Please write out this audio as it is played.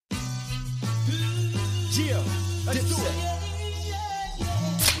Yeah, let's do it.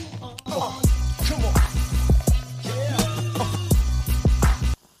 Come on. Yeah.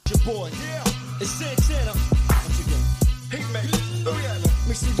 Your boy. Yeah. It's Santana. Once again. Hey, man. Oh, yeah, man. Let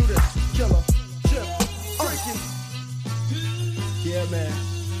me see you do this. Killer. Chip. Freaking. Yeah, man.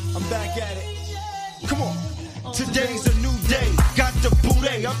 I'm back at it. Come on. Today's a new day. Got the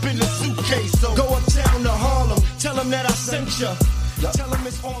booty up in the suitcase. So go uptown to Harlem. Tell them that I sent ya. Tell them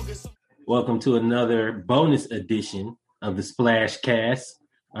it's August. Welcome to another bonus edition of the Splash Cast.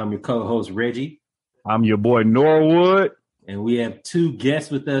 I'm your co-host, Reggie. I'm your boy, Norwood. And we have two guests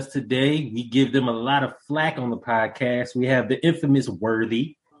with us today. We give them a lot of flack on the podcast. We have the infamous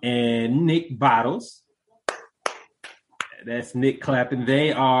Worthy and Nick Bottles. That's Nick clapping.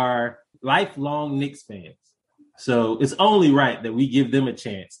 They are lifelong Knicks fans. So it's only right that we give them a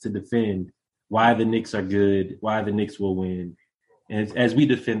chance to defend why the Knicks are good, why the Knicks will win, and as we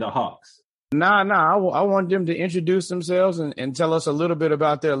defend the Hawks. I want them to introduce themselves and tell us a little bit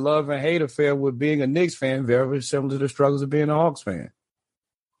about their love and hate affair with being a Knicks fan, very similar to the struggles of being a Hawks fan.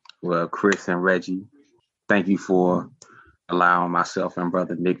 Well, Chris and Reggie, thank you for allowing myself and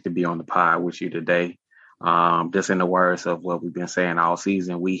brother Nick to be on the pod with you today. Just in the words of what we've been saying all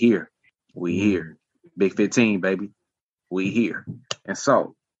season, we here. Big 15, baby. We here. And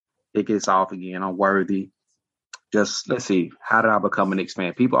so it gets off again. I'm Worthy. Just let's see, how did I become a Knicks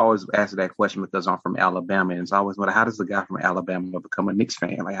fan? People always ask that question because I'm from Alabama, and it's always wonder, how does the guy from Alabama become a Knicks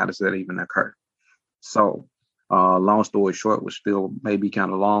fan? Like, how does that even occur? So, long story short, which still maybe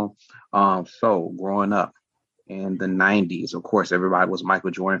kind of long. So growing up in the 90s, of course, everybody was a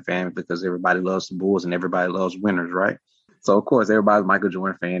Michael Jordan fan because everybody loves the Bulls and everybody loves winners, right? So, of course, everybody's a Michael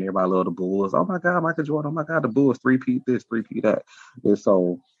Jordan fan. Everybody loves the Bulls. Oh, my God, Michael Jordan. Oh, my God, the Bulls, three-peat this, three-peat that. And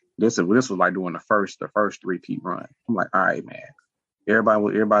so this was like doing the first three-peat run. I'm like, all right, man.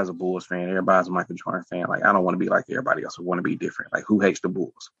 Everybody's a Bulls fan. Everybody's a Michael Jordan fan. Like, I don't want to be like everybody else. I want to be different. Like, who hates the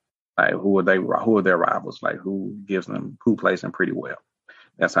Bulls? Like, who are their rivals? Like, who plays them pretty well?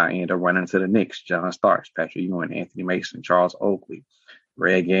 That's how I ended up running into the Knicks. John Starks, Patrick Ewing, Anthony Mason, Charles Oakley,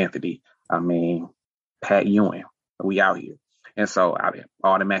 Greg Anthony. Pat Ewing. We out here. And so I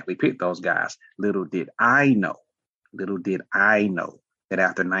automatically picked those guys. Little did I know that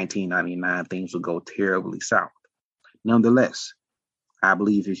after 1999, things would go terribly south. Nonetheless, I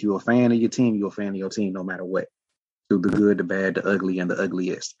believe if you're a fan of your team, you're a fan of your team no matter what. Through the good, the bad, the ugly, and the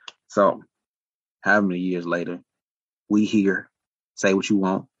ugliest. So, how many years later, we here, say what you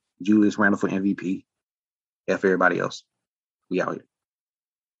want, Julius Randle for MVP, F everybody else. We out here.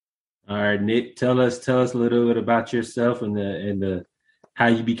 All right, Nick, tell us a little bit about yourself and the how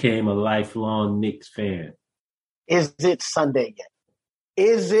you became a lifelong Knicks fan. Is it Sunday yet?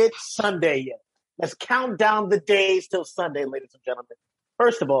 Let's count down the days till Sunday, ladies and gentlemen.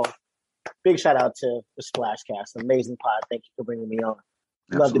 First of all, big shout out to the Splashcast, amazing pod. Thank you for bringing me on.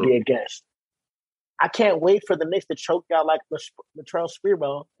 Love to be a guest. I can't wait for the Knicks to choke out like Latrell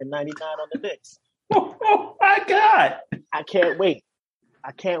Sprewell in '99 on the Knicks. Oh my God! I can't wait.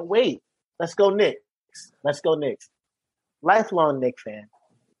 Let's go Knicks. Lifelong Knicks fan.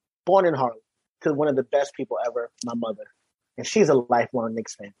 Born in Harlem to one of the best people ever, my mother. And she's a lifelong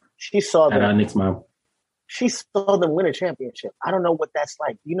Knicks fan. She saw them. Knicks mom. She saw them win a championship. I don't know what that's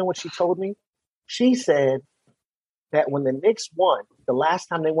like. You know what she told me? She said that when the Knicks won, the last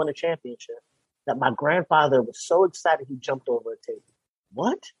time they won a championship, that my grandfather was so excited he jumped over a table.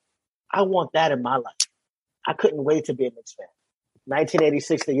 What? I want that in my life. I couldn't wait to be a Knicks fan.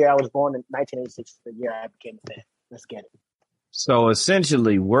 1986, the year I was born, and 1986, the year I became a fan. Let's get it. So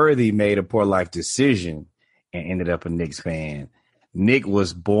essentially, Worthy made a poor life decision and ended up a Knicks fan. Nick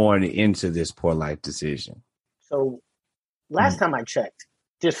was born into this poor life decision. So last time I checked,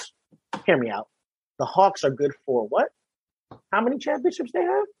 just hear me out. The Hawks are good for what? How many championships they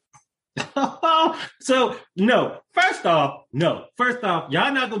have? So First off,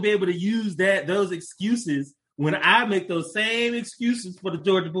 y'all not gonna be able to use those excuses when I make those same excuses for the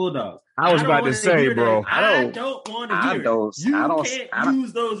Georgia Bulldogs. I was about to say, bro. I don't want to hear it. You can't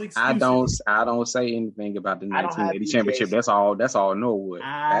use those excuses. I don't say anything about the 1980 championship. That's all Norwood.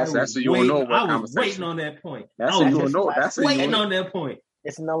 That's you and Norwood conversation. I was waiting on that point. On that point.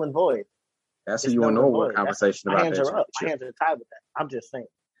 It's null and void. That's a you and Norwood conversation about that. My hands are tied with that. I'm just saying.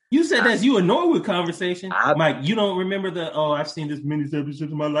 You said that's you and Norwood conversation. Mike, you don't remember I've seen this many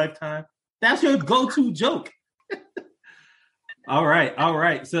championships in my lifetime. That's your go-to joke. All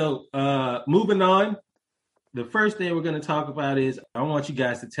right. So moving on. The first thing we're going to talk about is I want you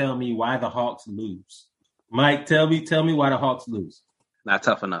guys to tell me why the Hawks lose. Mike, tell me why the Hawks lose. Not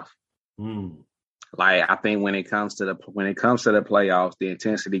tough enough. Like, I think when it comes to the playoffs, the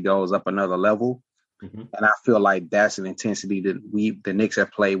intensity goes up another level. Mm-hmm. And I feel like that's an intensity that the Knicks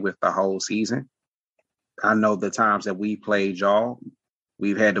have played with the whole season. I know the times that we played y'all,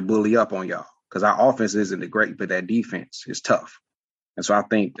 we've had to bully up on y'all because our offense isn't great, but that defense is tough. And so I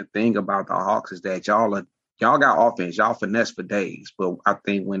think the thing about the Hawks is that y'all got offense, y'all finesse for days. But I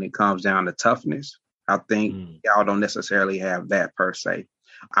think when it comes down to toughness, I think y'all don't necessarily have that per se.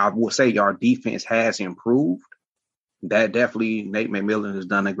 I will say our defense has improved. That definitely, Nate McMillan has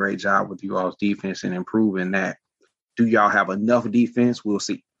done a great job with you all's defense and improving that. Do y'all have enough defense? We'll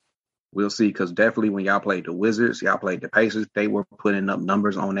see. We'll see, because definitely when y'all played the Wizards, y'all played the Pacers, they were putting up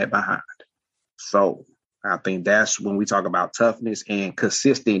numbers on that behind. So I think that's when we talk about toughness and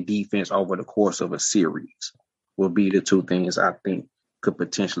consistent defense over the course of a series will be the two things I think could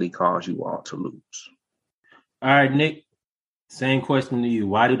potentially cause you all to lose. All right, Nick, same question to you.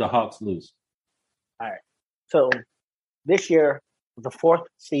 Why do the Hawks lose? All right. So this year, the fourth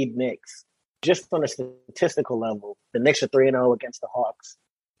seed Knicks, just on a statistical level, the Knicks are 3-0 against the Hawks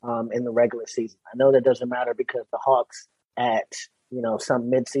in the regular season. I know that doesn't matter because the Hawks at, some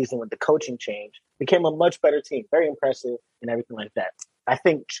midseason with the coaching change became a much better team, very impressive and everything like that. I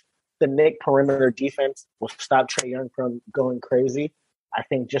think the Knicks perimeter defense will stop Trae Young from going crazy. I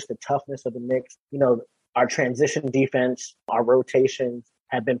think just the toughness of the Knicks, our transition defense, our rotations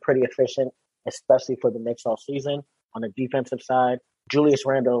have been pretty efficient, especially for the Knicks all season. On the defensive side, Julius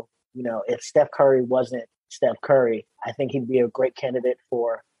Randle, if Steph Curry wasn't Steph Curry, I think he'd be a great candidate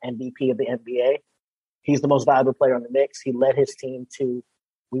for MVP of the NBA. He's the most valuable player on the Knicks. He led his team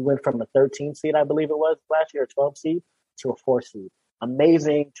we went from a 13 seed, I believe it was last year, a 12 seed, to a 4 seed.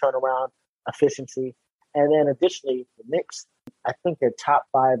 Amazing turnaround, efficiency. And then additionally, the Knicks, I think their top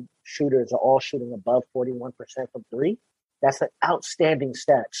 5 shooters are all shooting above 41% from 3. That's an outstanding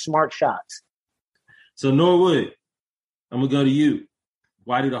stat. Smart shots. So Norwood, I'm gonna go to you.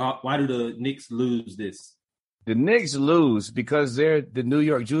 Why do the Knicks lose this? The Knicks lose because they're the New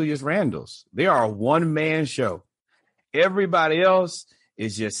York Julius Randles. They are a one-man show. Everybody else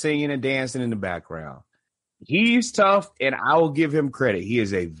is just singing and dancing in the background. He's tough, and I will give him credit. He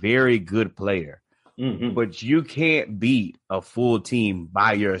is a very good player. Mm-hmm. But you can't beat a full team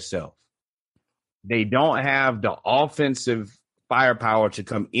by yourself. They don't have the offensive firepower to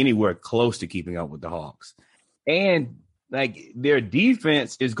come anywhere close to keeping up with the Hawks. And their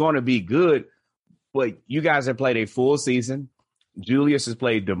defense is going to be good, but you guys have played a full season. Julius has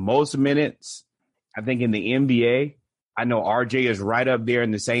played the most minutes, I think, in the NBA. I know RJ is right up there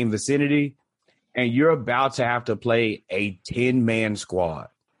in the same vicinity, and you're about to have to play a 10-man squad.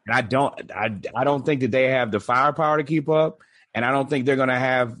 And I don't think that they have the firepower to keep up, and I don't think they're going to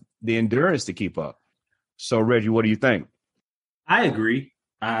have the endurance to keep up. So, Reggie, what do you think? I agree.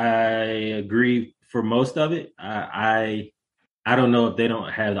 For most of it. I don't know if they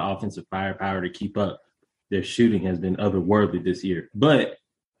don't have the offensive firepower to keep up. Their shooting has been otherworldly this year. But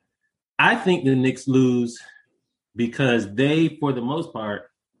I think the Knicks lose because they, for the most part,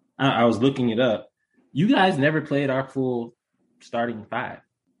 I was looking it up. You guys never played our full starting 5.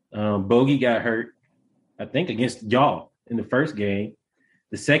 Bogey got hurt, I think, against y'all in the first game.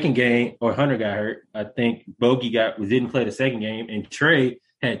 The second game, or Hunter got hurt. I think Bogey didn't play the second game, and Trae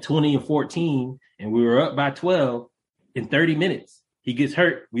had 20 and 14, and we were up by 12 in 30 minutes. He gets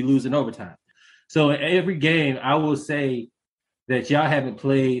hurt, we lose in overtime. So every game, I will say that y'all haven't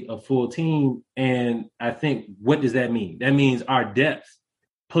played a full team, and I think, what does that mean? That means our depth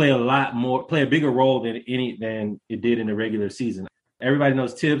play a bigger role than it did in the regular season. Everybody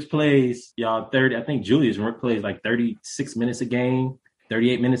knows Tibbs plays y'all 30. I think Julius plays like 36 minutes a game,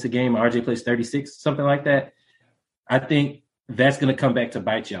 38 minutes a game. RJ plays 36, something like that. I think that's going to come back to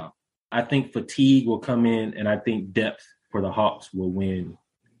bite y'all. I think fatigue will come in, and I think depth for the Hawks will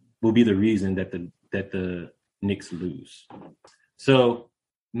be the reason that the Knicks lose. So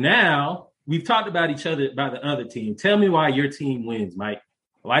now we've talked about the other team. Tell me why your team wins, Mike.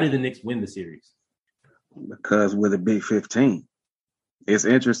 Why did the Knicks win the series? Because we're the Big 15. It's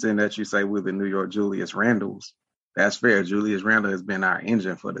interesting that you say we're the New York Julius Randles. That's fair. Julius Randle has been our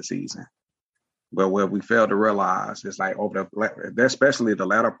engine for the season. But what we fail to realize is especially the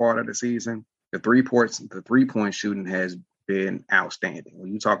latter part of the season, the 3-point shooting has been outstanding.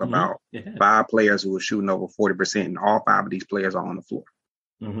 When you talk about 5 players who are shooting over 40%, and all 5 of these players are on the floor.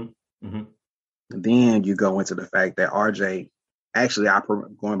 Mm-hmm. Mm-hmm. Then you go into the fact that RJ, actually,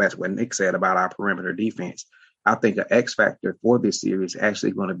 going back to what Nick said about our perimeter defense, I think an X factor for this series is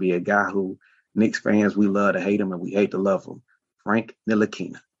actually going to be a guy who Knicks fans, we love to hate him and we hate to love him, Frank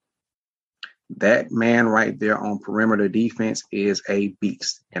Ntilikina. That man right there on perimeter defense is a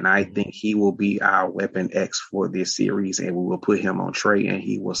beast. And I think he will be our weapon X for this series. And we will put him on Trae, and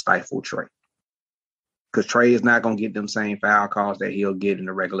he will stifle Trae. because Trey is not gonna get them same foul calls that he'll get in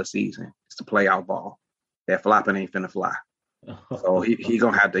the regular season. It's the playoff ball. That flopping ain't finna fly. So he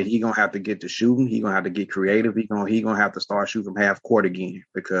gonna have to get to shooting. He gonna have to get creative. He gonna have to start shooting from half court again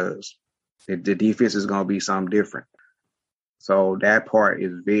because the defense is gonna be something different. So that part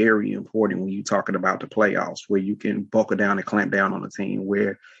is very important when you're talking about the playoffs, where you can buckle down and clamp down on the team.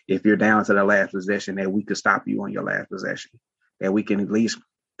 Where if you're down to the last possession, that we could stop you on your last possession. That we can at least,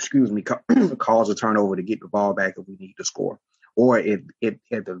 cause a turnover to get the ball back if we need to score. Or at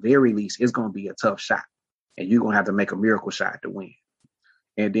the very least, it's going to be a tough shot. And you're going to have to make a miracle shot to win.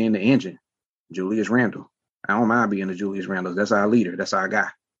 And then the engine, Julius Randle. I don't mind being the Julius Randle. That's our leader. That's our guy.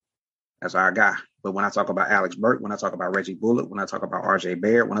 But when I talk about Alex Burke, when I talk about Reggie Bullock, when I talk about RJ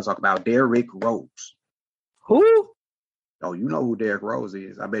Barrett, when I talk about Derrick Rose. Who? Oh, you know who Derrick Rose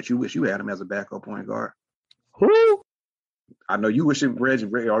is. I bet you wish you had him as a backup point guard. Who? I know you wish Reggie,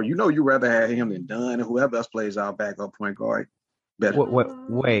 or you rather have him than Dunn and whoever else plays our backup point guard. Better.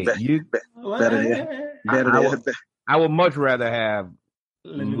 Wait, I would much rather have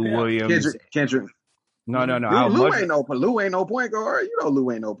Lou Williams. Kendrick. No. Lou ain't no point guard. You know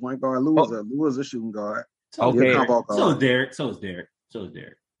Lou ain't no point guard. Lou is a shooting guard. Okay. So is Derek.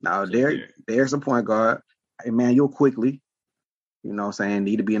 Now Derek's a point guard. Emmanuel Quickly, you know what I'm saying,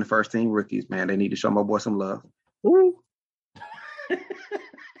 need to be in the first team rookies, man. They need to show my boy some love. Ooh.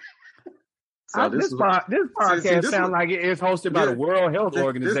 So this podcast sounds like it is hosted by the World Health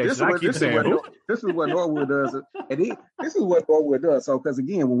Organization. This is what Norwood does. And this is what Norwood does. So, because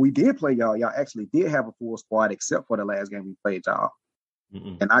again, when we did play y'all actually did have a full squad except for the last game we played y'all.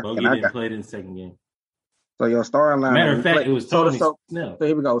 And I didn't play it in the second game. So your starting line. Matter of fact, it was Tony. So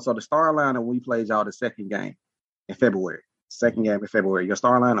here we go. So the starting line when we played y'all the second game in February. Your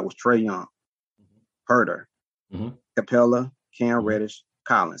starting line was Trae Young, Herter, Capella, Cam Reddish,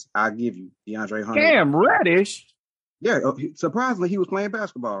 Collins. I'll give you DeAndre Hunter. Cam Reddish? Yeah, surprisingly, he was playing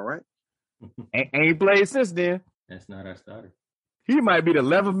basketball, right? Ain't played since then. That's not our starter. He might be the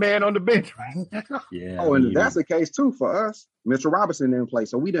 11th man on the bench right now. Yeah. Oh, and that's the case, too, for us. Mitchell Robinson didn't play,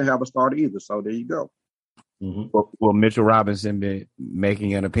 so we didn't have a starter either. So there you go. Will Mitchell Robinson be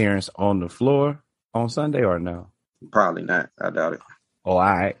making an appearance on the floor on Sunday or no? Probably not. I doubt it. Oh, all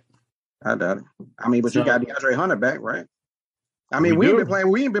right. I doubt it. I mean, but you got DeAndre Hunter back, right? I mean, we ain't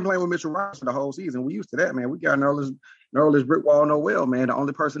been playing with Mitchell Robinson the whole season. We used to that, man. We got Nerlens brick wall, no well, man. The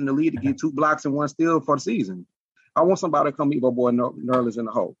only person in the league to get 2 blocks and 1 steal for the season. I want somebody to come meet my boy Nerlens in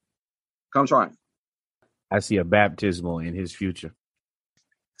the hole. Come try him. I see a baptismal in his future.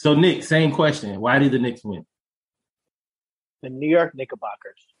 So, Nick, same question. Why did the Knicks win? The New York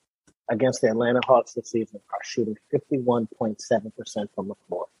Knickerbockers against the Atlanta Hawks this season are shooting 51.7% from the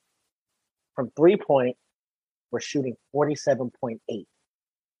floor. From 3-point, we're shooting 47.8.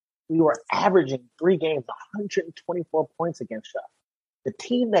 We were averaging 3 games, 124 points against y'all. The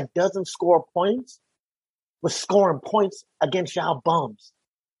team that doesn't score points was scoring points against y'all bums.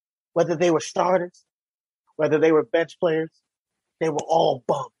 Whether they were starters, whether they were bench players, they were all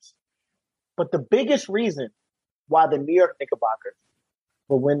bums. But the biggest reason why the New York Knickerbockers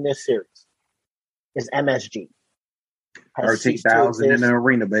will win this series is MSG. 13,000 in the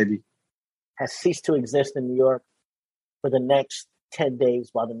arena, baby. Has ceased to exist in New York for the next 10 days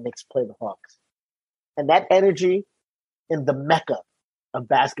while the Knicks play the Hawks. And that energy in the mecca of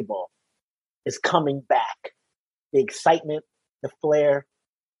basketball is coming back. The excitement, the flair,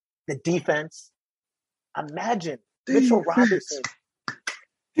 the defense. Imagine Mitchell Robinson.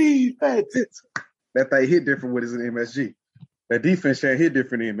 Defense. That thing hit different with his MSG. That defense shot hit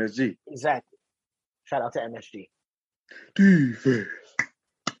different in MSG. Exactly. Shout out to MSG. Defense.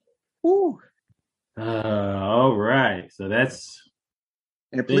 Woo. All right. So that's.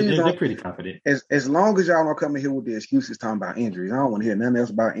 And please, they're pretty confident. As long as y'all don't come in here with the excuses talking about injuries, I don't want to hear nothing else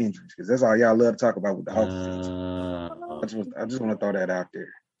about injuries because that's all y'all love to talk about with the Hawks. I just want to throw that out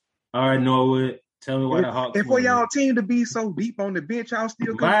there. All right, Norwood. Tell me why the Hawks. And for y'all team to be so deep on the bench, y'all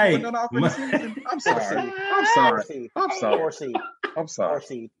still couldn't pull it off in the season. I'm sorry.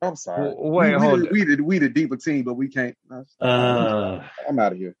 Wait, hold on. We the deeper team, but we can't. I'm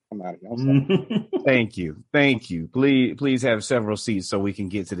out of here. I'm sorry. Thank you. Please have several seats so we can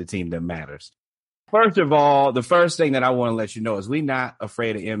get to the team that matters. First of all, the first thing that I want to let you know is we're not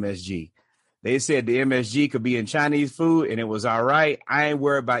afraid of MSG. They said the MSG could be in Chinese food and it was all right. I ain't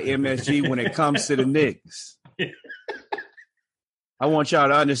worried about MSG when it comes to the Knicks. I want y'all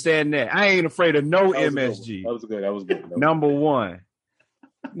to understand that. I ain't afraid of no MSG. That was good. Number one.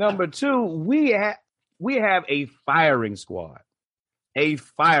 Number two, we have a firing squad.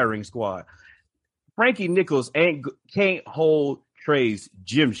 Frankie Nichols can't hold Trey's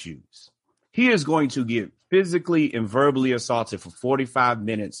gym shoes. he is going to get physically and verbally assaulted for 45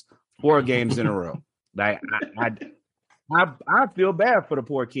 minutes, 4 games in a row. Like I feel bad for the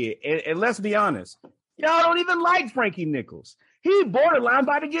poor kid. And let's be honest, y'all don't even like Frankie Nichols. He borderline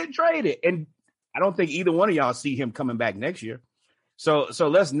about to get traded. And I don't think either one of y'all see him coming back next year. So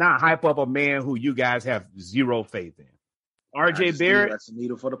let's not hype up a man who you guys have zero faith in. RJ Barrett. That's the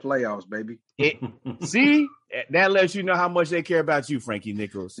needle for the playoffs, baby. See, that lets you know how much they care about you, Frankie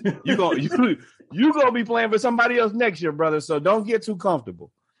Nichols. You gonna be playing for somebody else next year, brother. So don't get too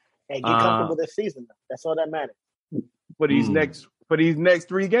comfortable. Hey, get comfortable this season. That's all that matters. For these next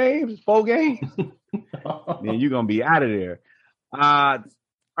 4 games, then you're gonna be out of there.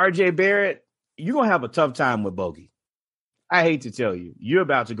 RJ Barrett, you're gonna have a tough time with Bogey. I hate to tell you, you're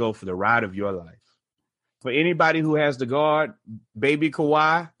about to go for the ride of your life. For anybody who has the guard, baby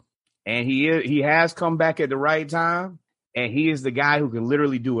Kawhi, and he has come back at the right time, and he is the guy who can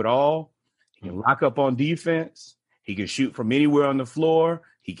literally do it all. He can lock up on defense. He can shoot from anywhere on the floor.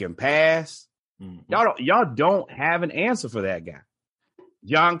 He can pass. Y'all don't have an answer for that guy.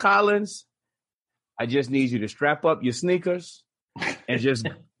 John Collins, I just need you to strap up your sneakers and just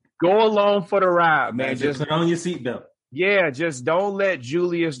go along for the ride, man. Just put on your seatbelt. Yeah, just don't let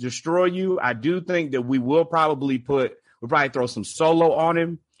Julius destroy you. I do think that we'll probably throw some solo on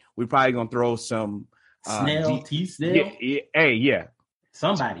him. We're probably going to throw some T. Snell. Yeah.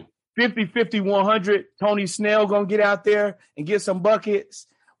 Somebody. 50, 100. Tony Snell going to get out there and get some buckets.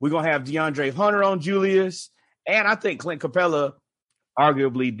 We're going to have DeAndre Hunter on Julius. And I think Clint Capella,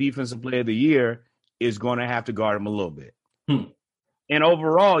 arguably Defensive Player of the Year, is going to have to guard him a little bit. And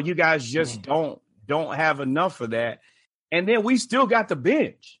overall, you guys just don't have enough for that. And then we still got the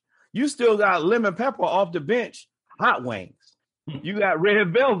bench. You still got Lemon Pepper off the bench, hot wings. You got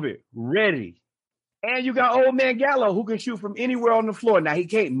Red Velvet ready. And you got Old Man Gallo who can shoot from anywhere on the floor. Now, he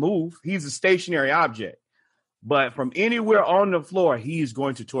can't move. He's a stationary object. But from anywhere on the floor, he's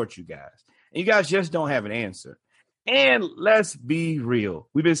going to torch you guys. And you guys just don't have an answer. And let's be real.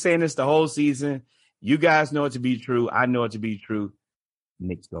 We've been saying this the whole season. You guys know it to be true. I know it to be true.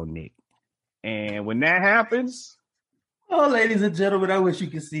 Knicks go Nick. And when that happens... Oh, ladies and gentlemen, I wish you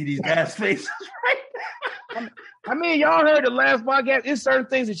could see these guys' faces right now. I mean, y'all heard the last podcast. It's certain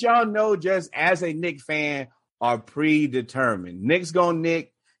things that y'all know just as a Knicks fan are predetermined. Knicks gonna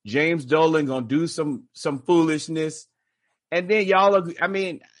Nick. James Dolan gonna do some foolishness. And then y'all will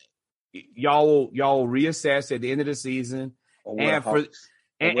reassess at the end of the season. And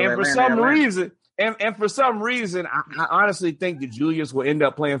for some reason, I honestly think that Julius will end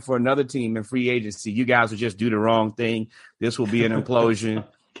up playing for another team in free agency. You guys will just do the wrong thing. This will be an implosion,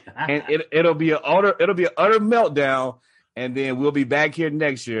 and it'll be an utter meltdown. And then we'll be back here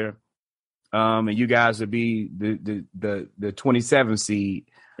next year, and you guys will be the 27 seed.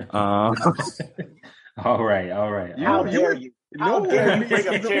 All right. How dare you? How dare you bring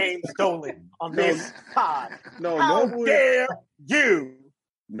up James Dolan on this pod? How dare you?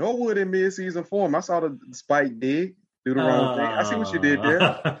 Norwood in mid-season form. I saw the Spike dig do the wrong thing. I see what you did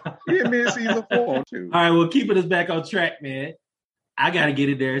there. He in mid-season form too. All right, well, keeping us back on track, man. I got to get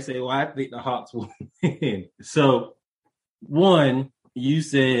in there and say, well, I think the Hawks will win. So, one, you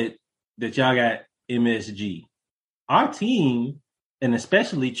said that y'all got MSG. Our team, and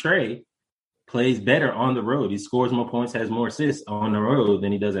especially Trey, plays better on the road. He scores more points, has more assists on the road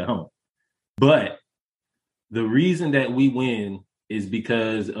than he does at home. But the reason that we win is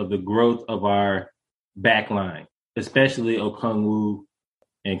because of the growth of our back line, especially Okongwu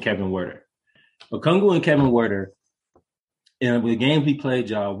and Kevin Werder. Okongwu and Kevin Werder, in the games we played,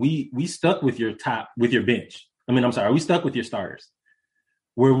 y'all, we stuck with your bench. We stuck with your starters.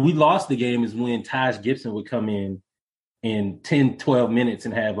 Where we lost the game is when Taj Gibson would come in 10, 12 minutes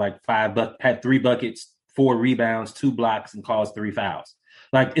and have like had 3 buckets, 4 rebounds, 2 blocks, and caused 3 fouls.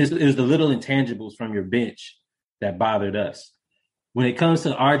 Like it was the little intangibles from your bench that bothered us. When it comes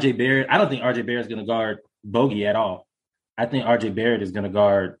to RJ Barrett, I don't think RJ Barrett is going to guard Bogey at all. I think RJ Barrett is going to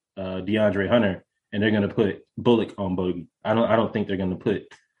guard DeAndre Hunter, and they're going to put Bullock on Bogey. I don't think they're going to put.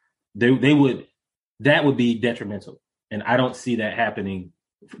 They would. That would be detrimental, and I don't see that happening.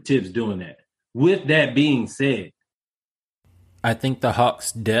 Tibbs doing that. With that being said, I think the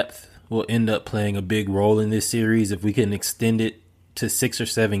Hawks' depth will end up playing a big role in this series. If we can extend it to 6 or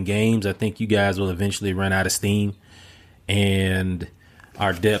 7 games, I think you guys will eventually run out of steam. And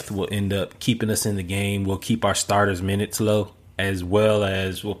our depth will end up keeping us in the game. We'll keep our starters' minutes low, as well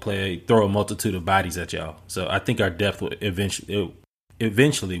as we'll throw a multitude of bodies at y'all. So I think our depth will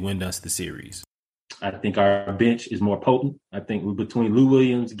eventually win us the series. I think our bench is more potent. I think between Lou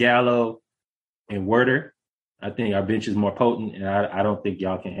Williams, Gallo, and Werder, I think our bench is more potent, and I don't think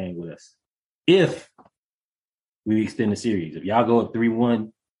y'all can hang with us. if we extend the series. If y'all go up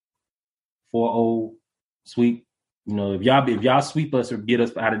 3-1, 4-0 sweep, if y'all sweep us or get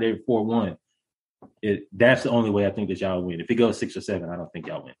us out of there 4-1, that's the only way I think that y'all win. If it goes 6 or 7, I don't think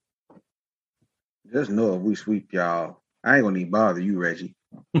y'all win. Just know if we sweep y'all, I ain't gonna even bother you, Reggie.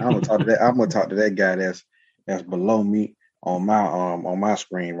 I'm gonna talk to that guy that's below me on my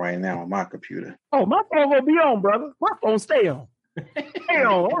screen right now on my computer. Oh, my phone will be on, brother. My phone stay on. Stay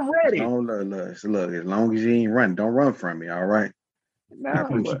on. I'm ready. Look, as long as you ain't running, don't run from me, all right? Nah,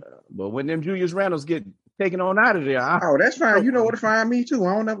 but when them Julius Randles get taken on out of there, that's fine. You know where to find me too.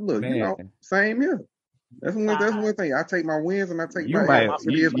 I don't ever look. Man. Same here. That's one thing. I take my wins and I take my L's.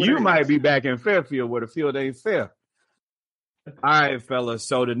 You might be back in Fairfield where the field ain't fair. All right, fellas.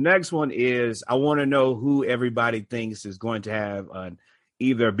 So the next one is I want to know who everybody thinks is going to have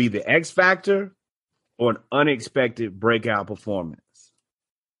either be the X factor or an unexpected breakout performance.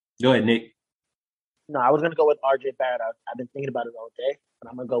 Go ahead, Nick. No, I was going to go with RJ Barrett. I've been thinking about it all day, but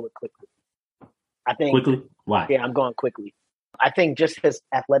I'm going to go with Quickly. I think Quickly? Why? Yeah, I'm going Quickly. I think just his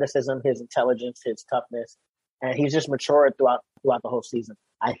athleticism, his intelligence, his toughness, and he's just matured throughout the whole season.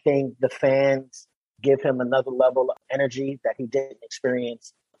 I think the fans give him another level of energy that he didn't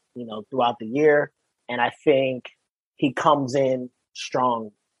experience, throughout the year. And I think he comes in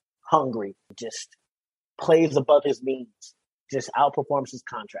strong, hungry, just plays above his means, just outperforms his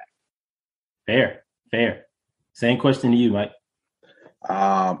contract. Fair. Same question to you, Mike.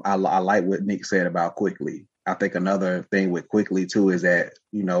 I like what Nick said about Quickly. I think another thing with Quickly too is that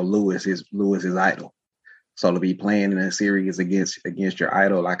Lewis is idol. So to be playing in a series against your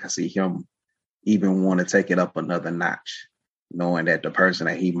idol, I can see him even want to take it up another notch, knowing that the person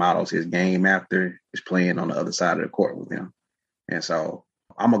that he models his game after is playing on the other side of the court with him. And so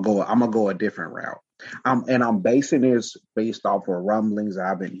I'm gonna go a different route. I'm basing this based off of rumblings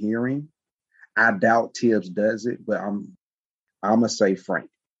I've been hearing. I doubt Tibbs does it, but I'm gonna say Frank.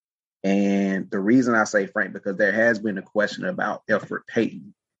 And the reason I say Frank, because there has been a question about Elfrid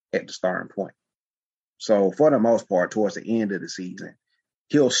Payton at the starting point. So for the most part, towards the end of the season,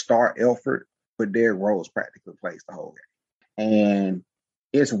 he'll start Elfrid, but Derrick Rose practically plays the whole game. And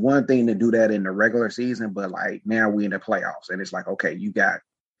it's one thing to do that in the regular season, but like now we in the playoffs, and it's like, okay, you got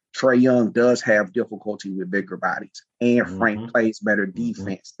Trae Young does have difficulty with bigger bodies, and Frank plays better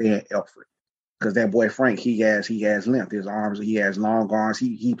defense than Elfrid. Because that boy Frank, he has length. His arms, he has long arms.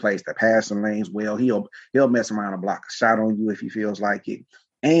 He plays the passing lanes well. He'll mess around and block a shot on you if he feels like it.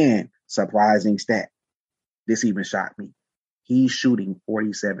 And surprising stat, this even shocked me. He's shooting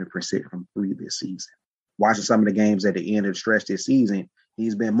 47% from three this season. Watching some of the games at the end of the stretch this season,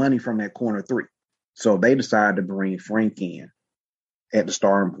 he's been money from that corner three. So they decided to bring Frank in at the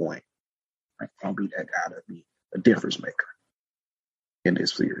starting point. Frank's gonna be that guy to be a difference maker in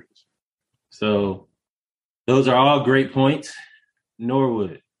this series. So those are all great points.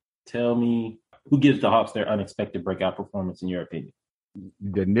 Norwood, tell me who gives the Hawks their unexpected breakout performance in your opinion?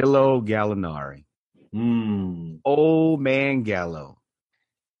 Danilo Gallinari. Old man Gallo.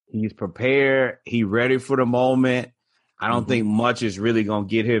 He's prepared. He's ready for the moment. I don't think much is really going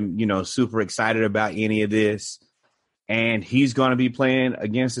to get him, super excited about any of this. And he's going to be playing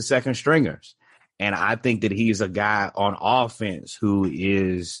against the second stringers. And I think that he's a guy on offense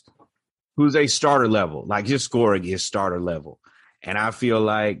who's a starter level, like his scoring is starter level. And I feel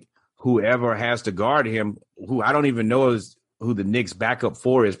like whoever has to guard him, who I don't even know who the Knicks backup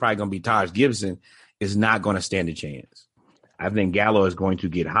for is, probably going to be Taj Gibson, is not going to stand a chance. I think Gallo is going to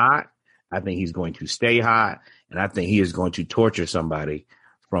get hot. I think he's going to stay hot. And I think he is going to torture somebody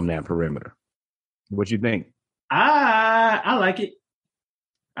from that perimeter. What you think? I like it.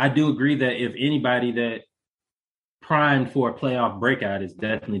 I do agree that if anybody that primed for a playoff breakout is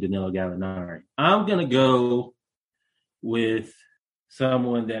definitely Danilo Gallinari. I'm going to go with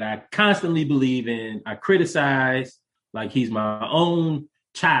someone that I constantly believe in. I criticize like he's my own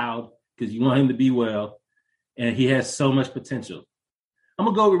child because you want him to be well, and he has so much potential. I'm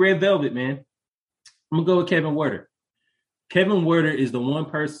going to go with Red Velvet, man. I'm going to go with Kevin Huerter. Kevin Huerter is the one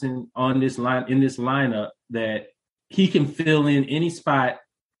person in this lineup that he can fill in any spot.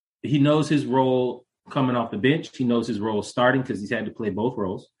 He knows his role coming off the bench. He knows his role starting because he's had to play both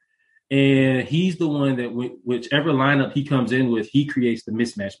roles. And he's the one that whichever lineup he comes in with, he creates the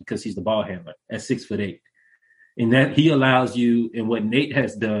mismatch because he's the ball handler at 6'8". And that he allows you, and what Nate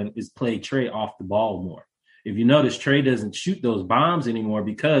has done is play Trae off the ball more. If you notice, Trae doesn't shoot those bombs anymore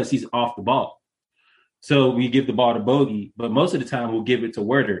because he's off the ball. So we give the ball to Bogey, but most of the time we'll give it to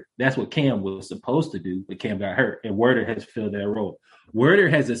Huerter. That's what Cam was supposed to do, but Cam got hurt, and Huerter has filled that role. Huerter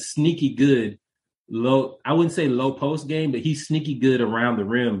has a sneaky good I wouldn't say low post game, but he's sneaky good around the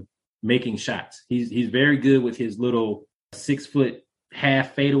rim making shots. He's very good with his little 6-foot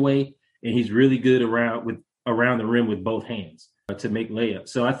half fadeaway, and he's really good around the rim with both hands to make layups.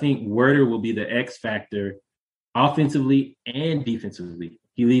 So I think Werder will be the X factor offensively and defensively.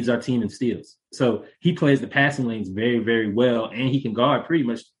 He leads our team in steals. So he plays the passing lanes very, very well, and he can guard pretty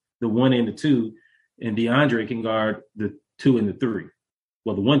much the 1 and the 2, and DeAndre can guard the 2 and the 3.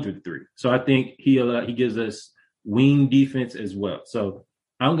 Well, the 1 through the 3. So I think he gives us wing defense as well. So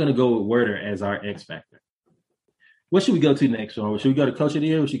I'm going to go with Werder as our X factor. What should we go to next, Sean? Should we go to Coach of the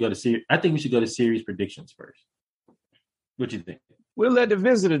Year or should we go to series? I think we should go to series predictions first. What do you think? We'll let the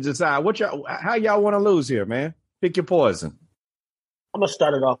visitor decide. How y'all want to lose here, man? Pick your poison. I'm going to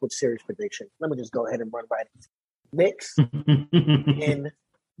start it off with series prediction. Let me just go ahead and run right into it. Knicks in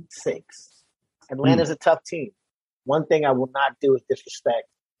 6. Atlanta's a tough team. One thing I will not do is disrespect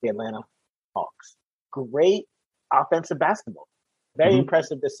the Atlanta Hawks. Great offensive basketball. Very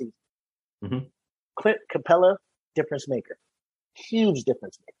impressive this season. Clint Capella, difference maker. Huge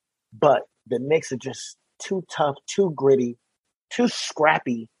difference maker. But the Knicks are just too tough, too gritty, too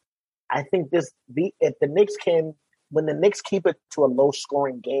scrappy. I think when the Knicks keep it to a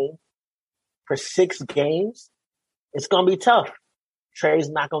low-scoring game for 6 games, it's going to be tough. Trey's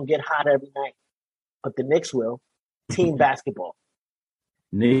not going to get hot every night, but the Knicks will. Team basketball.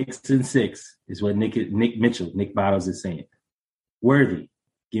 Knicks in 6 is what Nick Bottles is saying. Worthy,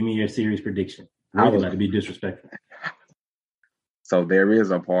 give me your series prediction. I would like to be disrespectful. So there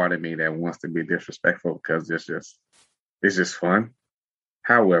is a part of me that wants to be disrespectful because it's just fun.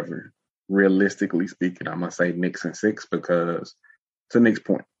 However, realistically speaking, I'm gonna say Knicks in 6 because, to Nick's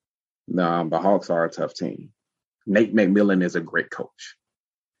point, the Hawks are a tough team. Nate McMillan is a great coach,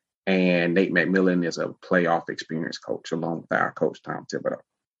 and Nate McMillan is a playoff experience coach along with our coach Tom Thibodeau.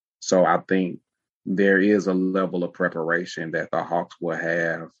 So I think there is a level of preparation that the Hawks will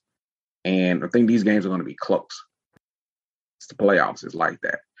have, and I think these games are going to be close. It's the playoffs is like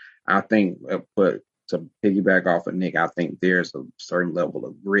that. I think, but to piggyback off of Nick, I think there's a certain level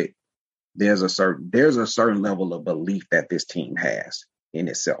of grit. There's a certain level of belief that this team has in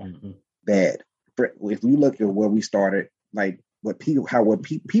itself. That if you look at where we started, like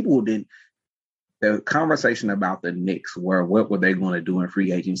people did, the conversation about the Knicks were what were they going to do in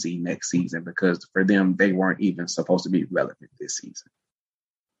free agency next season, because for them they weren't even supposed to be relevant this season.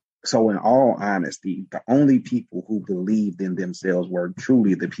 So in all honesty, the only people who believed in themselves were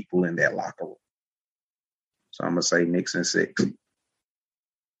truly the people in that locker room. So I'm gonna say Knicks in 6.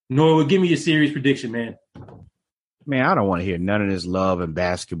 Norwood, give me your series prediction, man. Man, I don't want to hear none of this love and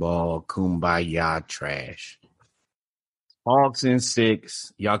basketball, kumbaya trash. Hawks in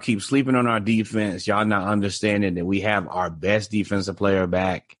 6. Y'all keep sleeping on our defense. Y'all not understanding that we have our best defensive player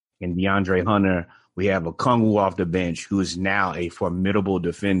back in DeAndre Hunter. We have a Kungwu off the bench who is now a formidable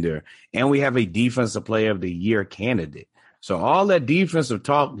defender. And we have a defensive player of the year candidate. So all that defensive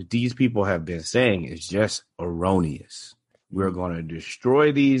talk that these people have been saying is just erroneous. We're going to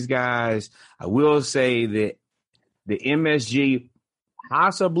destroy these guys. I will say that the MSG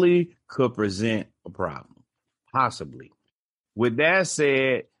possibly could present a problem. Possibly. With that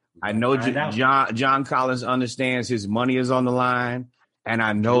said, I know John Collins understands his money is on the line. And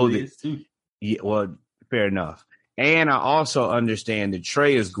I know that, well, fair enough. And I also understand that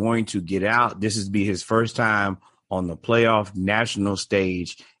Trey is going to get out. This is be his first time on the playoff national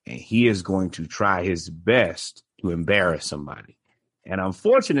stage, and he is going to try his best to embarrass somebody. And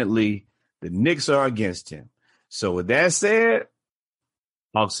unfortunately, the Knicks are against him. So with that said,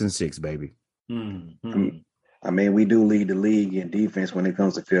 Hawks in 6, baby. I mean, we do lead the league in defense when it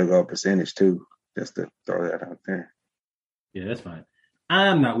comes to field goal percentage too. Just to throw that out there. Yeah, that's fine.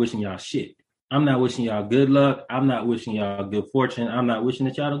 I'm not wishing y'all shit. I'm not wishing y'all good luck. I'm not wishing y'all good fortune. I'm not wishing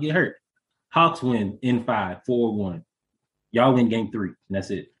that y'all don't get hurt. Hawks win in 5, 4-1. Y'all win game 3, and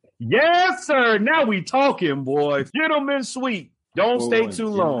that's it. Yes, sir. Now we talking, boys. Gentlemen sweep. Don't stay too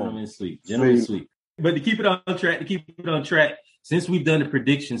long. Gentlemen sweep. But to keep it on track, since we've done the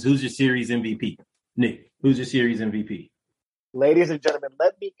predictions, who's your series MVP? Nick, who's your series MVP? Ladies and gentlemen,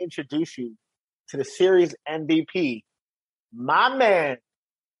 let me introduce you to the series MVP, my man,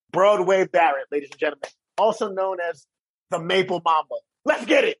 Broadway Barrett, ladies and gentlemen, also known as the Maple Mamba. Let's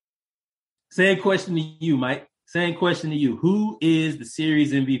get it. Same question to you, Mike. Same question to you. Who is the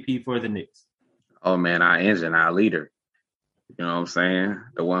series MVP for the Knicks? Oh man, our leader. You know what I'm saying?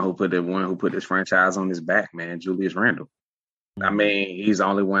 The one who put this franchise on his back, man, Julius Randle. I mean, he's the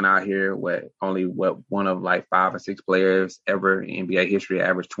only one out here, one of like 5 or 6 players ever in NBA history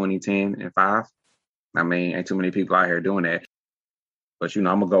averaged 20, 10, and 5. I mean, ain't too many people out here doing that. But, I'm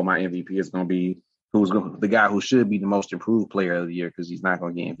going to go, my MVP is going to be the guy who should be the most improved player of the year because he's not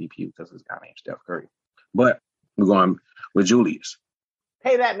going to get MVP because his guy named Steph Curry. But we're going with Julius.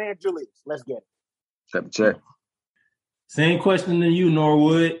 Pay that man Julius. Let's get it. Cut the check. Same question to you,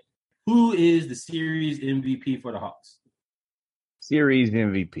 Norwood. Who is the series MVP for the Hawks? Series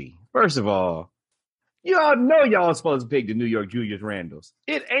MVP. First of all, y'all know y'all supposed to pick the New York Julius Randles.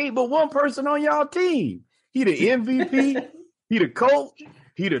 It ain't but one person on y'all team. He the MVP. He the coach.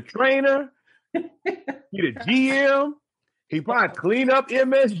 He the trainer. He the GM. He probably clean up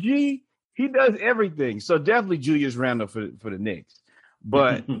MSG. He does everything. So definitely Julius Randle for the Knicks.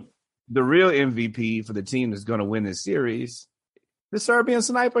 But the real MVP for the team that's going to win this series, the Serbian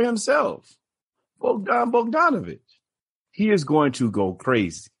sniper himself, Bogdan Bogdanovic. He is going to go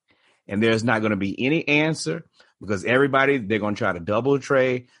crazy. And there's not going to be any answer because they're going to try to double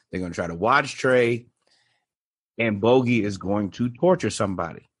Trey. They're going to try to watch Trey. And Bogey is going to torture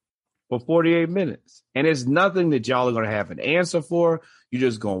somebody for 48 minutes. And it's nothing that y'all are going to have an answer for. You're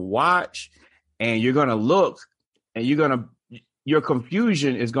just going to watch and you're going to look and your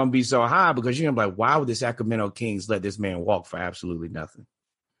confusion is going to be so high because you're going to be like, why would the Sacramento Kings let this man walk for absolutely nothing?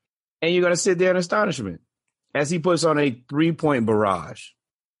 And you're going to sit there in astonishment as he puts on a 3-point barrage.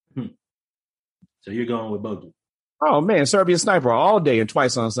 So you're going with Bogey. Oh, man, Serbian sniper all day and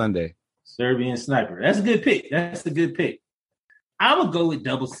twice on Sunday. Serbian sniper. That's a good pick. That's a good pick. I would go with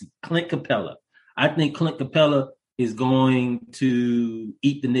double C, Clint Capella. I think Clint Capella is going to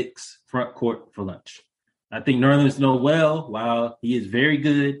eat the Knicks front court for lunch. I think Nerlens Noel, while he is very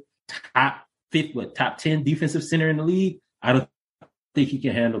good, top 10 defensive center in the league, I don't think he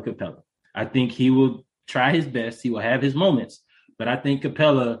can handle Capella. I think he will try his best. He will have his moments, but I think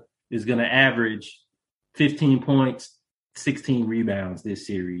Capella is going to average 15 points, 16 rebounds this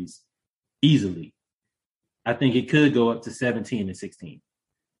series easily. I think it could go up to 17 and 16.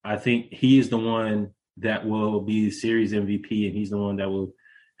 I think he is the one that will be the series MVP, and he's the one that will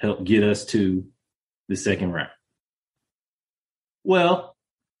help get us to the second round. Well,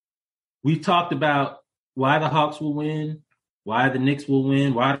 we've talked about why the Hawks will win, why the Knicks will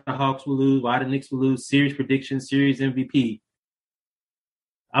win, why the Hawks will lose, why the Knicks will lose, series prediction, series MVP.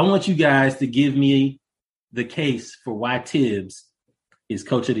 I want you guys to give me the case for why Tibbs is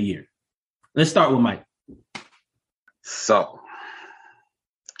coach of the year. Let's start with Mike. So,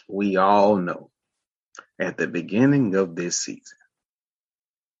 we all know at the beginning of this season,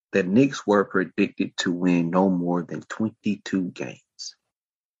 the Knicks were predicted to win no more than 22 games.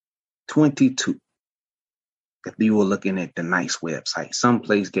 22. If you were looking at the Knicks website, some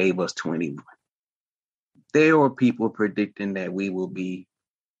place gave us 21. There were people predicting that we will be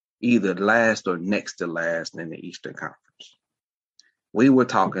either last or next to last in the Eastern Conference. We were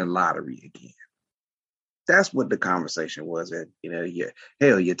talking lottery again. That's what the conversation was at the end of the year.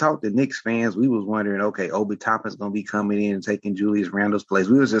 Hell, you talk to Knicks fans, we was wondering, okay, Obi Toppin's going to be coming in and taking Julius Randle's place.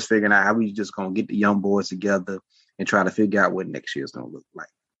 We was just figuring out how we just going to get the young boys together and try to figure out what next year's going to look like.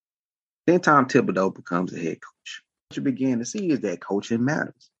 Then Tom Thibodeau becomes a head coach. What you begin to see is that coaching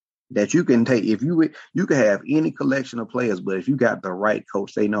matters. That you can take, if you can have any collection of players, but if you got the right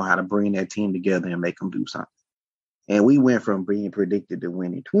coach, they know how to bring that team together and make them do something. And we went from being predicted to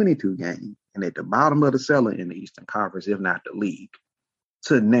winning 22 games and at the bottom of the cellar in the Eastern Conference, if not the league,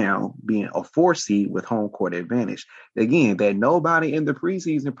 to now being a 4 seed with home court advantage. Again, that nobody in the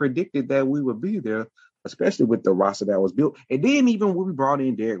preseason predicted that we would be there, especially with the roster that was built. And then even when we brought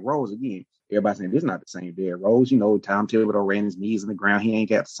in Derrick Rose again, everybody saying this is not the same Derrick Rose. You know, Tom Thibodeau ran his knees in the ground. He ain't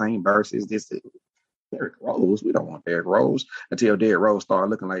got the same burst as this. Derrick Rose. We don't want Derrick Rose until Derrick Rose started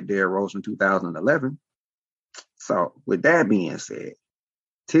looking like Derrick Rose in 2011. So with that being said,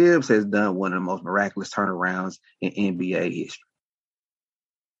 Tibbs has done one of the most miraculous turnarounds in NBA history.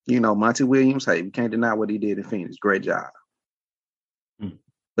 You know, Monty Williams, hey, we can't deny what he did in Phoenix. Great job.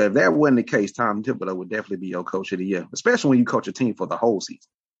 But if that wasn't the case, Tom Thibodeau would definitely be your coach of the year, especially when you coach a team for the whole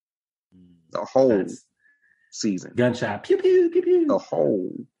season. The whole season. Gunshot. Pew, pew, pew, pew. The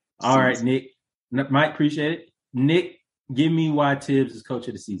whole All right, Nick. Mike, appreciate it. Nick, give me why Tibbs is coach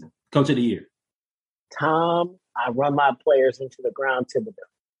of the season. Coach of the year. Tom, I run my players into the ground, Thibodeau.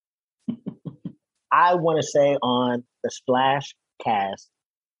 I want to say on the Splash Cast,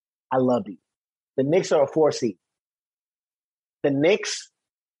 I love you. The Knicks are a 4 seed. The Knicks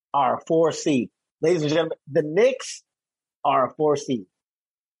are a 4 seed. Ladies and gentlemen, the Knicks are a 4 seed.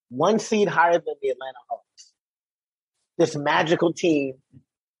 1 seed higher than the Atlanta Hawks. This magical team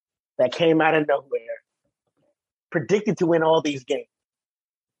that came out of nowhere, predicted to win all these games.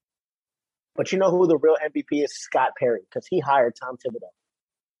 But you know who the real MVP is? Scott Perry, because he hired Tom Thibodeau.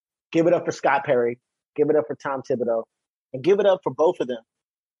 Give it up for Scott Perry. Give it up for Tom Thibodeau. And give it up for both of them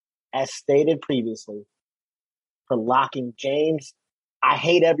as stated previously, for locking James, I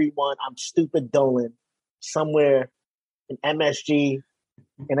hate everyone, I'm stupid Dolan, somewhere in MSG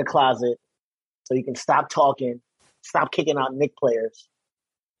in a closet so you can stop talking, stop kicking out Knicks players,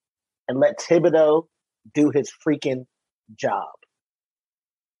 and let Thibodeau do his freaking job.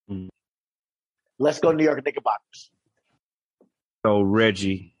 Mm. Let's go New York Knickerbockers. So,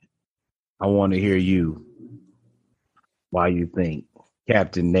 Reggie, I want to hear you. Why you think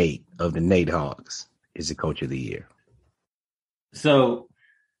Captain Nate of the Nate Hawks is the coach of the year? So,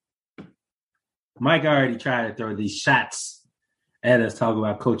 Mike already tried to throw these shots at us, talking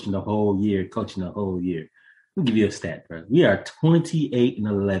about coaching the whole year. I'll give you a stat, bro. We are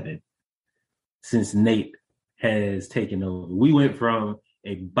 28-11 since Nate has taken over. We went from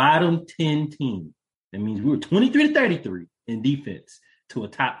a bottom 10 team. That means we were 23-33 in defense to a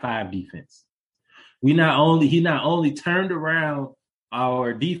top 5 defense. He not only turned around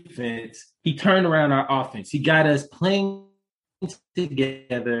our defense, he turned around our offense. He got us playing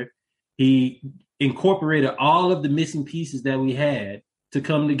together. He incorporated all of the missing pieces that we had to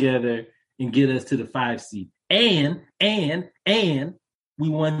come together and get us to the 5 seed. And we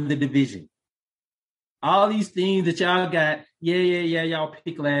won the division. All these things that y'all got, y'all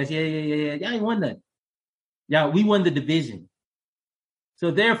pick last, y'all ain't won nothing. We won the division.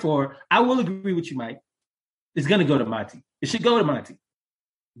 So therefore, I will agree with you, Mike. It's going to go to Monty. It should go to Monty.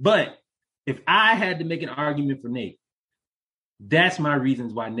 But if I had to make an argument for Nate, that's my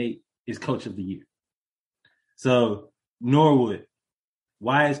reasons why Nate is coach of the year. So Norwood,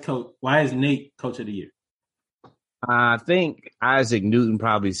 why is Nate coach of the year? I think Isaac Newton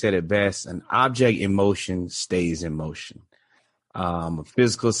probably said it best. An object in motion stays in motion.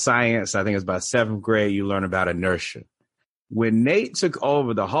 Physical science, I think it's about 7th grade, you learn about inertia. When Nate took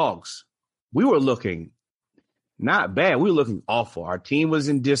over the Hawks, we were looking not bad. We were looking awful. Our team was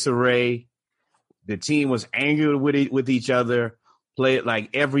in disarray. The team was angry with each other, played like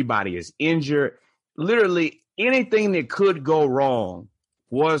everybody is injured. Literally anything that could go wrong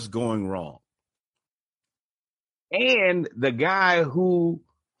was going wrong. And the guy who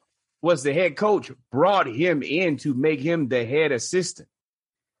was the head coach brought him in to make him the head assistant.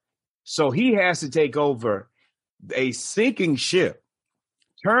 So he has to take over a sinking ship,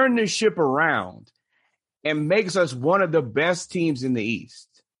 turn the ship around, and makes us one of the best teams in the East.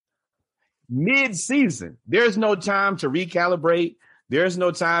 Mid-season, there's no time to recalibrate. There's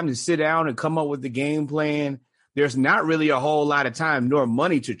no time to sit down and come up with the game plan. There's not really a whole lot of time nor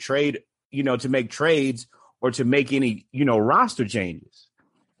money to trade, to make trades or to make any, roster changes.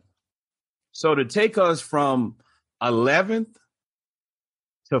 So to take us from 11th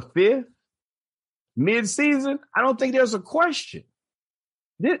to 5th mid-season, I don't think there's a question.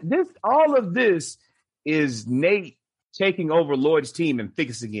 All of this is Nate taking over Lloyd's team and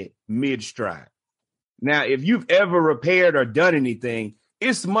fixing it mid-stride. Now, if you've ever repaired or done anything,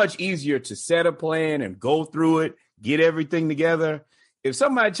 it's much easier to set a plan and go through it, get everything together. If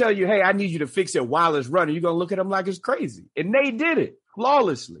somebody tell you, hey, I need you to fix it while it's running, you're going to look at them like it's crazy. And Nate did it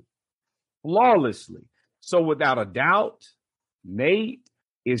flawlessly. So without a doubt, Nate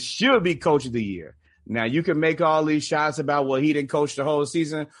should be coach of the year. Now, you can make all these shots about, well, he didn't coach the whole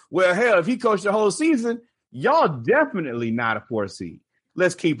season. Well, hell, if he coached the whole season, y'all definitely not a 4 seed.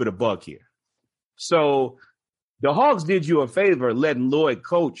 Let's keep it a buck here. So the Hawks did you a favor letting Lloyd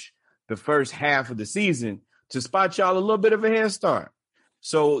coach the first half of the season to spot y'all a little bit of a head start.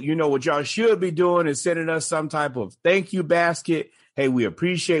 So, what y'all should be doing is sending us some type of thank you basket. Hey, we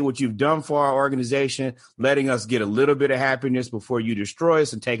appreciate what you've done for our organization, letting us get a little bit of happiness before you destroy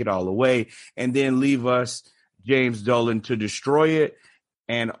us and take it all away, and then leave us, James Dolan, to destroy it.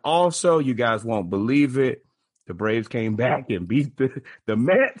 And also, you guys won't believe it, the Braves came back and beat the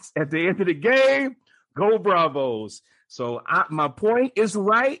Mets at the end of the game. Go Bravos. So my point is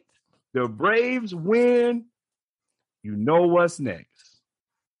right. The Braves win. You know what's next.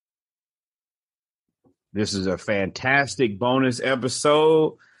 This is a fantastic bonus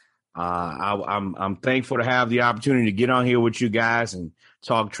episode. I'm thankful to have the opportunity to get on here with you guys and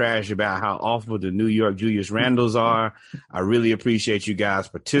talk trash about how awful the New York Julius Randles are. I really appreciate you guys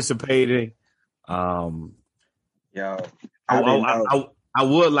participating. I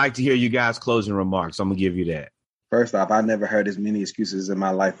would like to hear you guys' closing remarks. I'm gonna give you that. First off, I never heard as many excuses in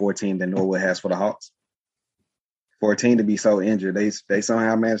my life for a team that Norwood has for the Hawks. For a team to be so injured, they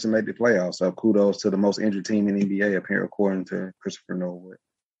somehow managed to make the playoffs. So kudos to the most injured team in the NBA, apparently, according to Christopher Norwood.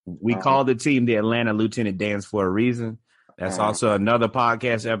 We call the team the Atlanta Lieutenant Dance for a reason. That's also another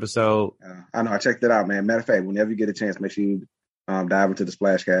podcast episode. I know. I checked it out, man. Matter of fact, whenever you get a chance, make sure you dive into the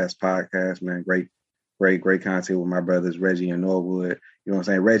Splashcast podcast, man. Great content with my brothers, Reggie and Norwood. You know what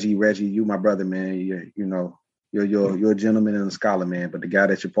I'm saying? Reggie, you my brother, man. You're a gentleman and a scholar, man. But the guy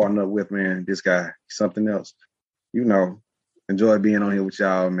that you're partnered up with, man, this guy, something else. Enjoy being on here with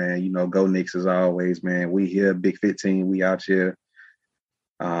y'all, man. Go Knicks as always, man. We here, Big 15. We out here.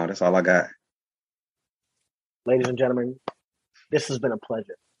 That's all I got. Ladies and gentlemen, this has been a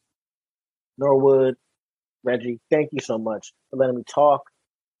pleasure. Norwood, Reggie, thank you so much for letting me talk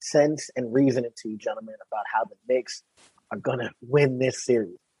sense and reasoning to you, gentlemen, about how the Knicks are going to win this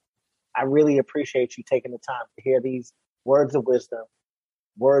series. I really appreciate you taking the time to hear these words of wisdom,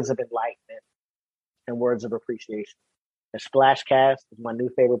 words of enlightenment, and words of appreciation. The Splashcast is my new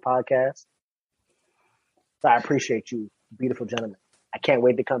favorite podcast. So I appreciate you, beautiful gentlemen. I can't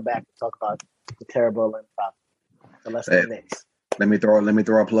wait to come back and talk about the terrible Atlanta Falcons. So let's go Knicks. Let me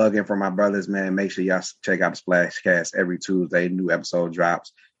throw a plug in for my brothers, man. Make sure y'all check out the Splashcast every Tuesday. New episode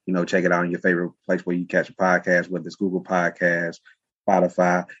drops. Check it out on your favorite place where you catch a podcast, whether it's Google Podcasts,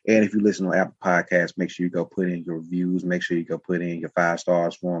 Spotify. And if you listen on Apple Podcasts, make sure you go put in your reviews. Make sure you go put in your 5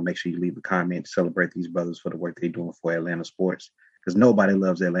 stars for them. Make sure you leave a comment to celebrate these brothers for the work they're doing for Atlanta sports. Because nobody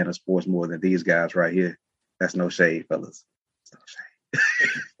loves Atlanta sports more than these guys right here. That's no shade, fellas. That's no shade.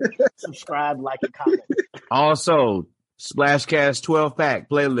 Subscribe, like, and comment. Also, Splashcast 12-pack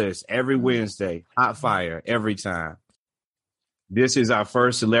playlist every Wednesday. Hot fire every time. This is our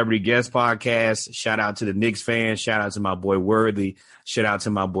first celebrity guest podcast. Shout out to the Knicks fans. Shout out to my boy Worthy. Shout out to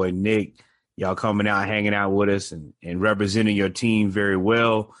my boy Nick. Y'all coming out, hanging out with us and representing your team very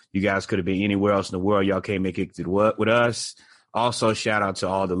well. You guys could have been anywhere else in the world. Y'all can't make it with us. Also, shout out to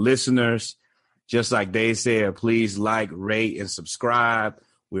all the listeners. Just like they said, please like, rate, and subscribe.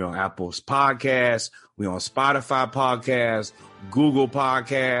 We're on Apple's Podcasts. We're on Spotify Podcasts, Google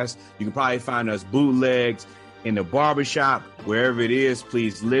Podcasts. You can probably find us bootlegs in the barbershop, wherever it is.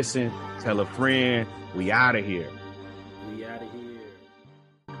 Please listen, tell a friend. We out of here.